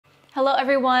Hello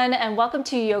everyone, and welcome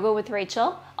to Yoga with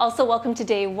Rachel. Also welcome to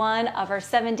day 1 of our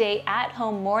 7-day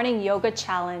at-home morning yoga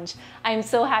challenge. I am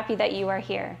so happy that you are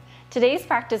here. Today's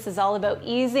practice is all about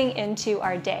easing into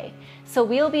our day. So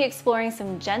we'll be exploring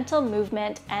some gentle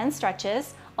movement and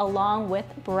stretches along with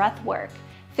breath work.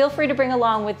 Feel free to bring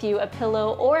along with you a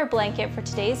pillow or a blanket for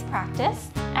today's practice,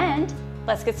 and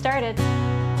let's get started.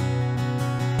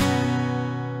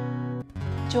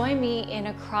 Join me in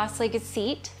a cross-legged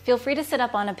seat. Feel free to sit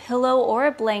up on a pillow or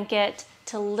a blanket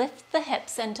to lift the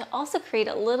hips and to also create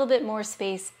a little bit more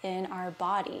space in our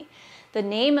body. The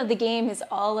name of the game is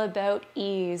all about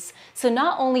ease. So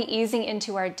not only easing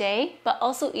into our day, but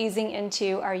also easing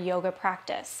into our yoga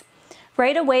practice.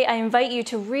 Right away, I invite you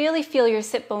to really feel your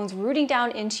sit bones rooting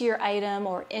down into your item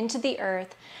or into the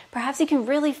earth. Perhaps you can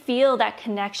really feel that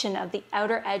connection of the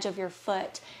outer edge of your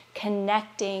foot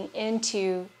connecting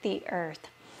into the earth.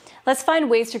 Let's find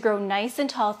ways to grow nice and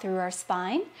tall through our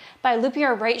spine by looping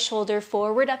our right shoulder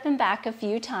forward, up and back a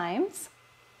few times,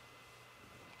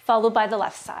 followed by the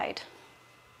left side.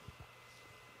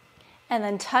 And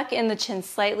then tuck in the chin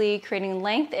slightly, creating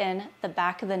length in the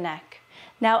back of the neck.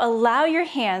 Now allow your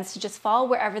hands to just fall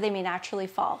wherever they may naturally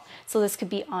fall. So this could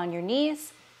be on your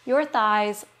knees, your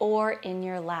thighs, or in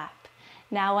your lap.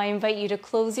 Now I invite you to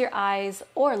close your eyes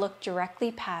or look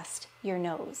directly past your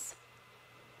nose.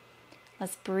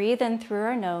 Let's breathe in through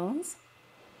our nose,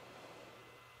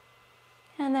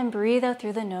 and then breathe out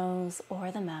through the nose or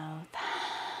the mouth.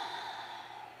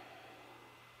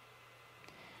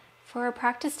 For our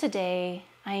practice today,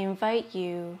 I invite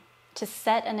you to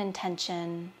set an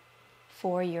intention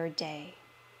for your day.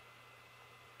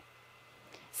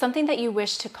 Something that you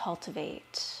wish to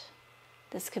cultivate.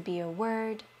 This could be a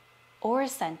word or a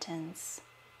sentence,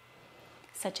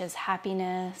 such as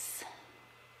happiness,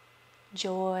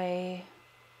 joy,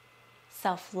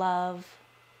 self-love,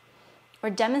 or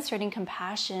demonstrating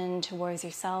compassion towards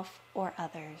yourself or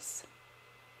others.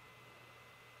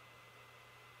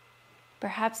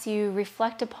 Perhaps you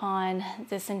reflect upon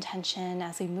this intention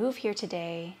as we move here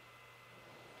today,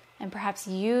 and perhaps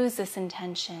use this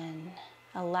intention,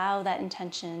 allow that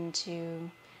intention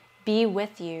to be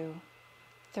with you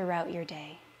throughout your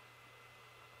day.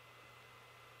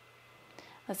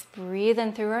 Let's breathe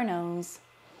in through our nose.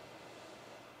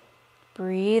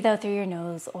 Breathe out through your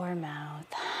nose or mouth.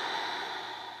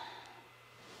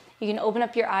 You can open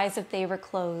up your eyes if they were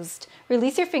closed.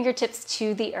 Release your fingertips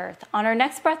to the earth. On our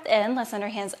next breath in, let's send our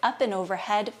hands up and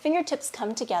overhead. Fingertips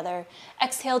come together.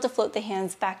 Exhale to float the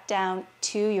hands back down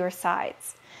to your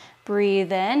sides.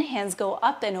 Breathe in, hands go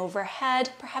up and overhead.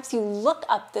 Perhaps you look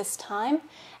up this time.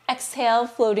 Exhale,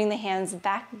 floating the hands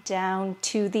back down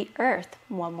to the earth.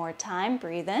 One more time,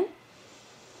 breathe in.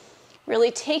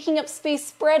 Really taking up space,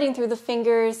 spreading through the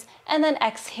fingers, and then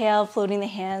exhale, floating the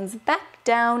hands back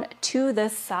down to the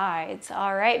sides.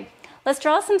 All right, let's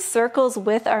draw some circles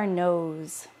with our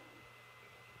nose.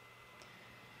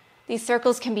 These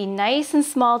circles can be nice and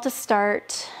small to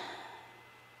start.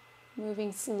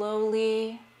 Moving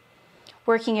slowly,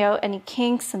 working out any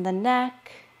kinks in the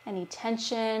neck, any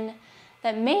tension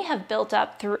that may have built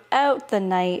up throughout the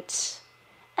night,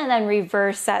 and then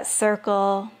reverse that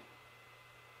circle.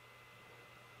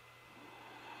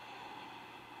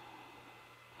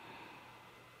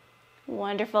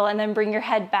 Wonderful, and then bring your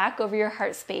head back over your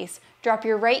heart space. Drop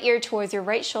your right ear towards your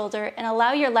right shoulder and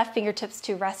allow your left fingertips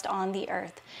to rest on the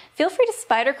earth. Feel free to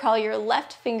spider crawl your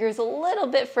left fingers a little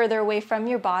bit further away from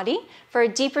your body for a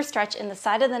deeper stretch in the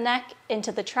side of the neck,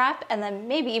 into the trap, and then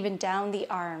maybe even down the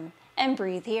arm. And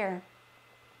breathe here.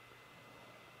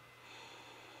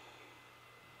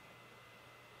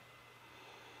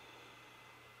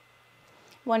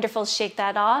 Wonderful, shake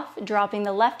that off, dropping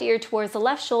the left ear towards the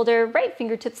left shoulder, right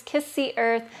fingertips kiss the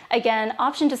earth. Again,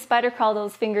 option to spider crawl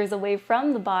those fingers away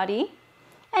from the body,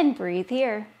 and breathe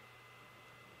here.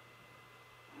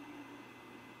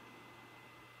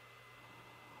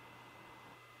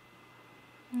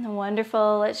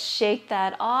 Wonderful, let's shake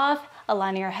that off,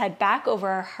 aligning our head back over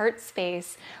our heart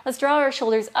space. Let's draw our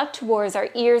shoulders up towards our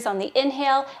ears on the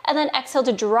inhale, and then exhale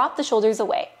to drop the shoulders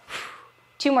away.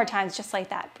 2 more times, just like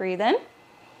that. Breathe in.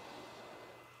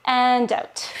 And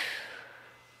out.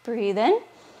 Breathe in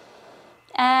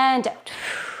and out.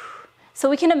 So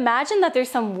we can imagine that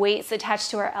there's some weights attached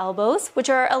to our elbows, which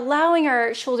are allowing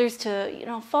our shoulders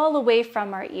to, fall away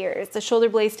from our ears, the shoulder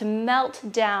blades to melt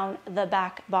down the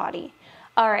back body.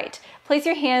 All right, place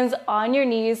your hands on your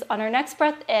knees. On our next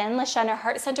breath in, let's shine our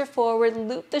heart center forward,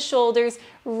 loop the shoulders,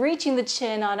 reaching the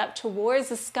chin on up towards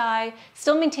the sky,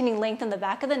 still maintaining length in the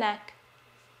back of the neck.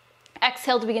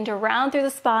 Exhale to begin to round through the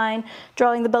spine,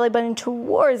 drawing the belly button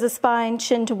towards the spine,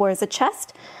 chin towards the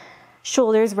chest.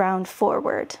 Shoulders round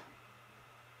forward.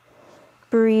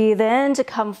 Breathe in to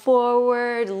come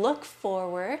forward, look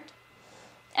forward.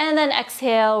 And then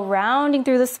exhale, rounding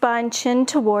through the spine, chin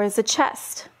towards the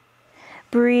chest.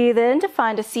 Breathe in to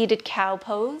find a seated cow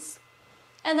pose.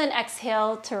 And then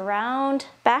exhale to round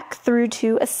back through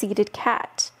to a seated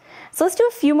cat. So let's do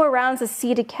a few more rounds of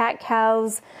seated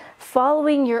cat-cows,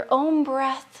 following your own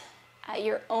breath at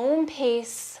your own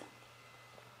pace.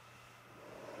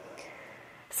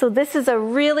 So this is a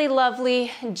really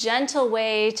lovely, gentle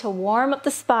way to warm up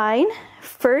the spine,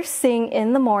 first thing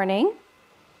in the morning.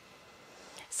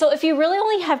 So if you really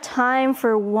only have time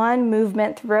for one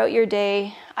movement throughout your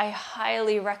day, I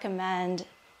highly recommend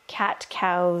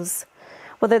cat-cows,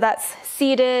 whether that's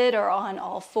seated or on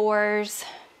all fours.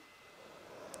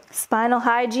 Spinal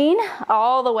hygiene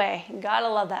all the way. Gotta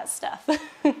love that stuff.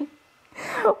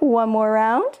 One more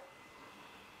round.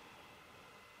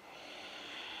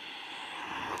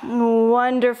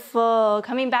 Wonderful.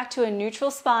 Coming back to a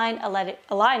neutral spine,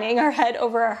 aligning our head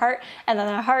over our heart and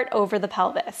then our heart over the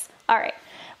pelvis. All right.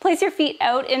 Place your feet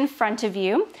out in front of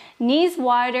you, knees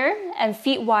wider and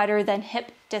feet wider than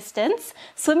hip distance.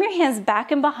 Swim your hands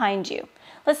back and behind you.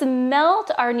 Let's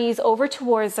melt our knees over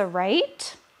towards the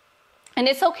right. And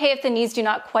it's okay if the knees do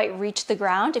not quite reach the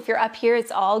ground. If you're up here,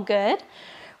 it's all good.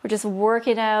 We're just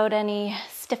working out any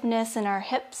stiffness in our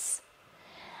hips.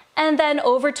 And then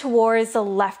over towards the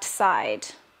left side.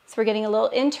 So we're getting a little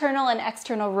internal and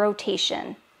external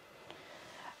rotation.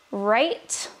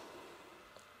 Right,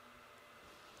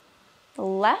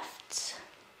 left,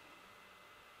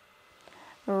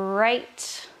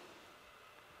 right,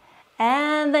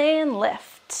 and then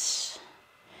lift.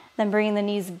 Then bring the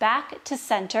knees back to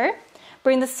center.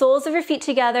 Bring the soles of your feet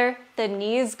together. The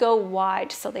knees go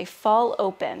wide so they fall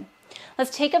open.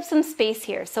 Let's take up some space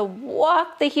here. So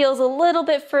walk the heels a little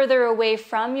bit further away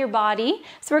from your body.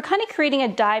 So we're kind of creating a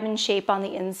diamond shape on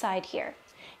the inside here.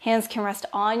 Hands can rest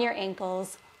on your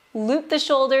ankles. Loop the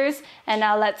shoulders, and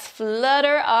now let's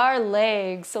flutter our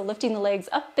legs. So lifting the legs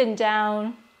up and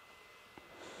down.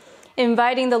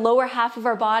 Inviting the lower half of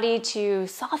our body to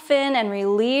soften and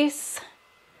release.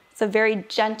 It's a very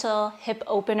gentle hip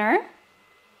opener.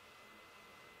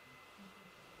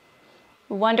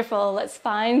 Wonderful. Let's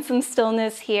find some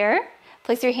stillness here.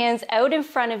 Place your hands out in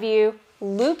front of you,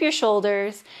 loop your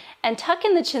shoulders, and tuck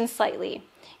in the chin slightly.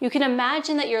 You can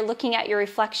imagine that you're looking at your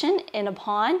reflection in a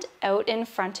pond out in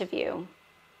front of you.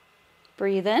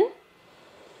 Breathe in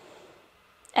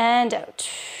and out.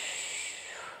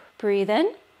 Breathe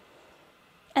in.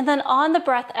 And then on the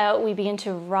breath out, we begin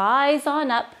to rise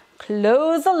on up,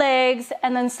 close the legs,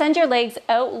 and then send your legs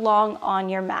out long on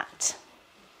your mat.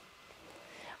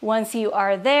 Once you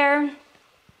are there,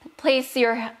 place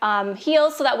your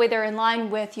heels so that way they're in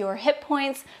line with your hip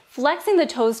points, flexing the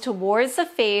toes towards the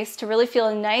face to really feel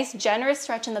a nice, generous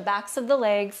stretch in the backs of the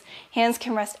legs. Hands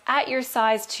can rest at your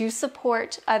sides to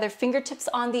support either fingertips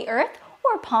on the earth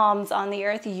or palms on the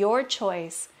earth, your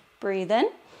choice. Breathe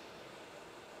in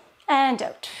and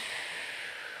out.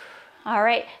 All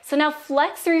right, so now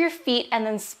flex through your feet and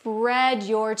then spread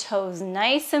your toes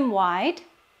nice and wide.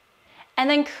 And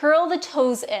then curl the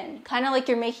toes in, kind of like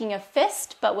you're making a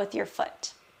fist, but with your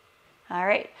foot. All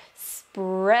right,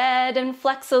 spread and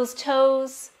flex those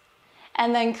toes,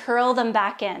 and then curl them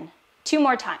back in. 2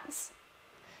 more times.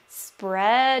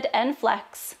 Spread and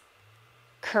flex,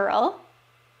 curl,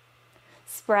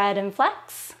 spread and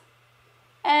flex,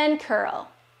 and curl.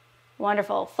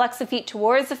 Wonderful. Flex the feet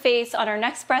towards the face. On our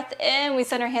next breath in, we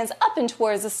send our hands up and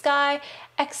towards the sky.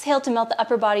 Exhale to melt the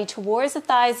upper body towards the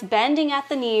thighs, bending at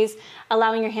the knees,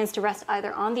 allowing your hands to rest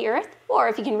either on the earth or,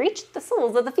 if you can reach, the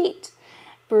soles of the feet.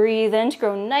 Breathe in to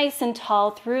grow nice and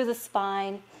tall through the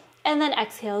spine, and then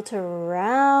exhale to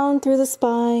round through the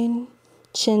spine,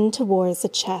 chin towards the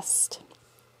chest.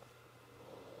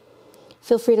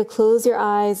 Feel free to close your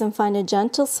eyes and find a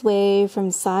gentle sway from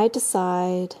side to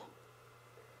side,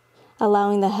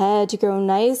 allowing the head to grow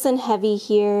nice and heavy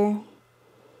here.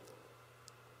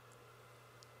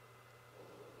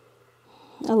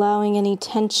 Allowing any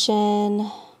tension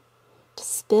to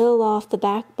spill off the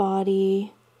back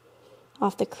body,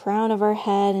 off the crown of our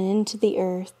head and into the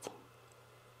earth.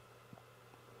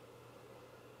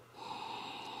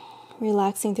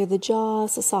 Relaxing through the jaw,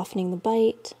 so softening the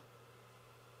bite.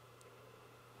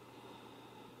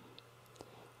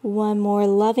 One more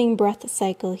loving breath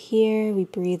cycle here. We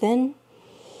breathe in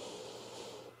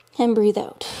and breathe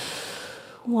out.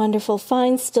 Wonderful.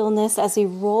 Find stillness as we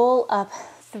roll up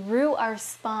through our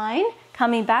spine,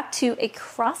 coming back to a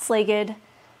cross-legged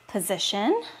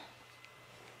position.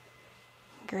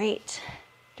 Great.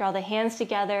 Draw the hands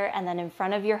together and then in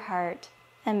front of your heart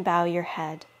and bow your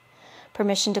head.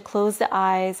 permission to close the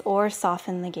eyes or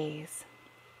soften the gaze.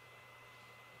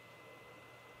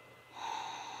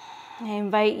 I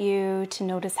invite you to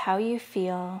notice how you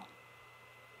feel.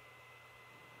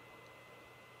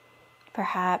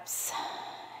 Perhaps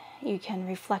you can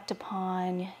reflect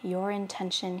upon your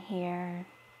intention here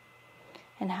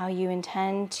and how you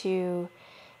intend to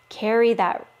carry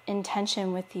that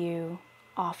intention with you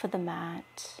off of the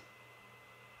mat.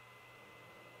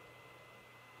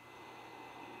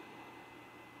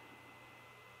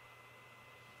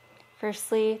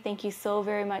 Firstly, thank you so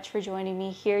very much for joining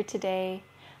me here today.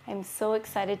 I'm so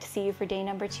excited to see you for day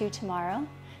number 2 tomorrow.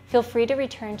 Feel free to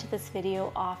return to this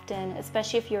video often,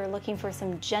 especially if you're looking for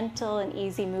some gentle and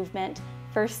easy movement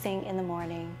first thing in the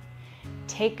morning.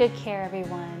 Take good care,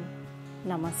 everyone.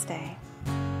 Namaste.